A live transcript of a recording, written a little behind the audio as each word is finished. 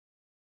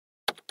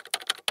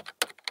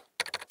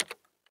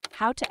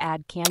How to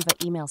add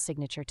Canva email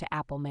signature to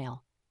Apple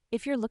Mail.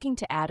 If you're looking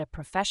to add a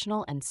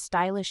professional and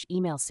stylish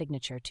email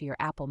signature to your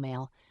Apple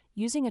Mail,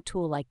 using a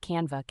tool like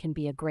Canva can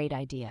be a great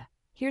idea.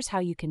 Here's how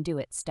you can do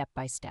it step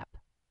by step.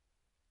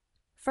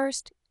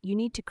 First, you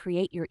need to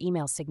create your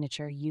email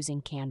signature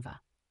using Canva.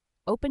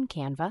 Open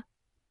Canva,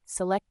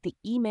 select the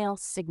email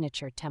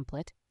signature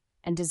template,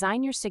 and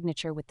design your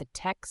signature with the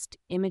text,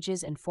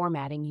 images, and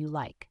formatting you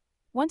like.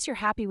 Once you're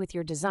happy with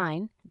your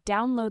design,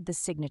 download the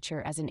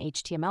signature as an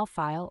HTML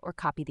file or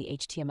copy the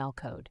HTML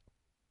code.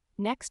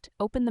 Next,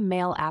 open the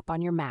Mail app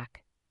on your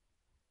Mac.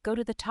 Go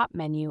to the top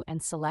menu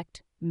and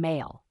select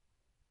Mail.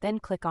 Then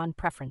click on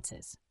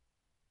Preferences.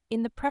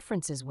 In the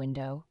Preferences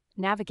window,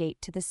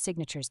 navigate to the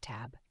Signatures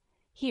tab.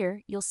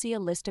 Here, you'll see a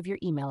list of your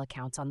email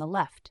accounts on the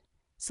left.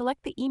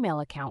 Select the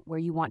email account where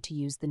you want to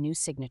use the new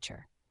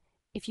signature.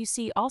 If you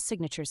see all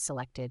signatures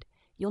selected,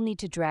 you'll need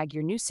to drag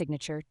your new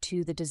signature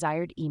to the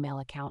desired email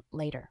account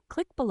later.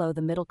 Click below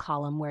the middle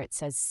column where it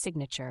says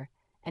Signature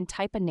and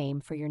type a name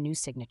for your new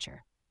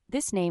signature.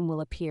 This name will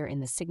appear in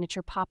the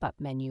Signature pop-up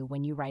menu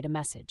when you write a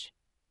message.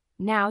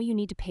 Now you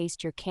need to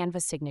paste your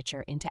Canva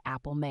signature into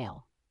Apple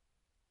Mail.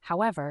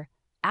 However,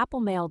 Apple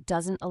Mail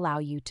doesn't allow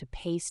you to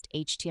paste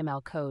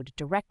HTML code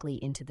directly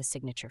into the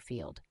signature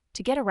field.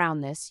 To get around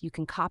this, you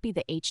can copy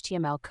the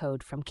HTML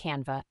code from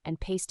Canva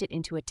and paste it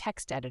into a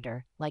text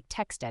editor like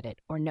TextEdit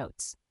or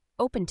Notes.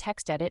 Open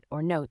TextEdit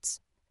or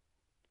Notes,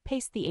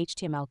 paste the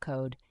HTML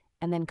code,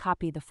 and then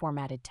copy the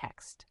formatted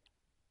text.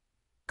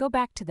 Go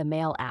back to the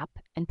Mail app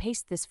and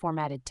paste this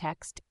formatted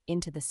text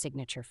into the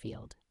signature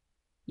field.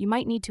 You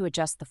might need to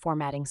adjust the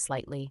formatting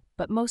slightly,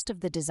 but most of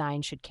the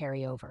design should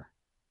carry over.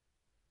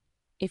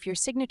 If your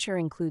signature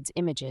includes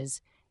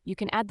images, you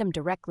can add them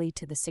directly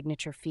to the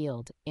signature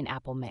field in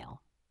Apple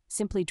Mail.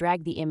 Simply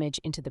drag the image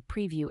into the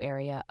preview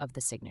area of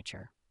the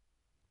signature.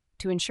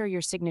 To ensure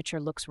your signature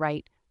looks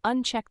right,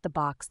 uncheck the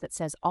box that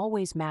says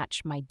Always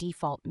Match My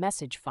Default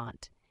Message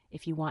Font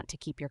if you want to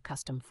keep your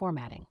custom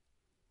formatting.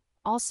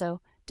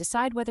 Also,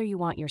 decide whether you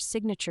want your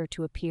signature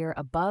to appear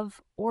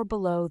above or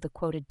below the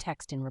quoted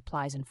text in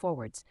replies and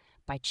forwards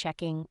by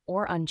checking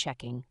or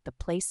unchecking the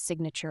Place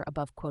Signature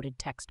Above Quoted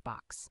Text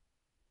box.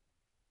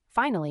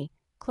 Finally,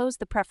 close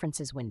the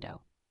Preferences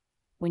window.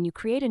 When you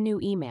create a new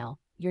email,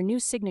 your new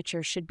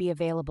signature should be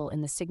available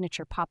in the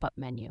Signature pop-up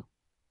menu.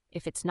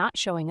 If it's not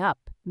showing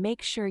up,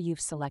 make sure you've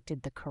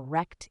selected the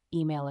correct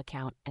email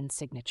account and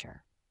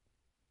signature.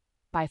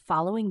 By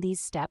following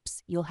these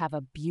steps, you'll have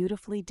a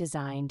beautifully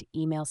designed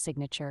email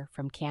signature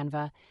from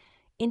Canva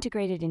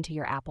integrated into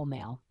your Apple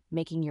Mail,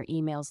 making your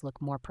emails look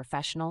more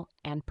professional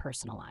and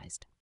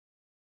personalized.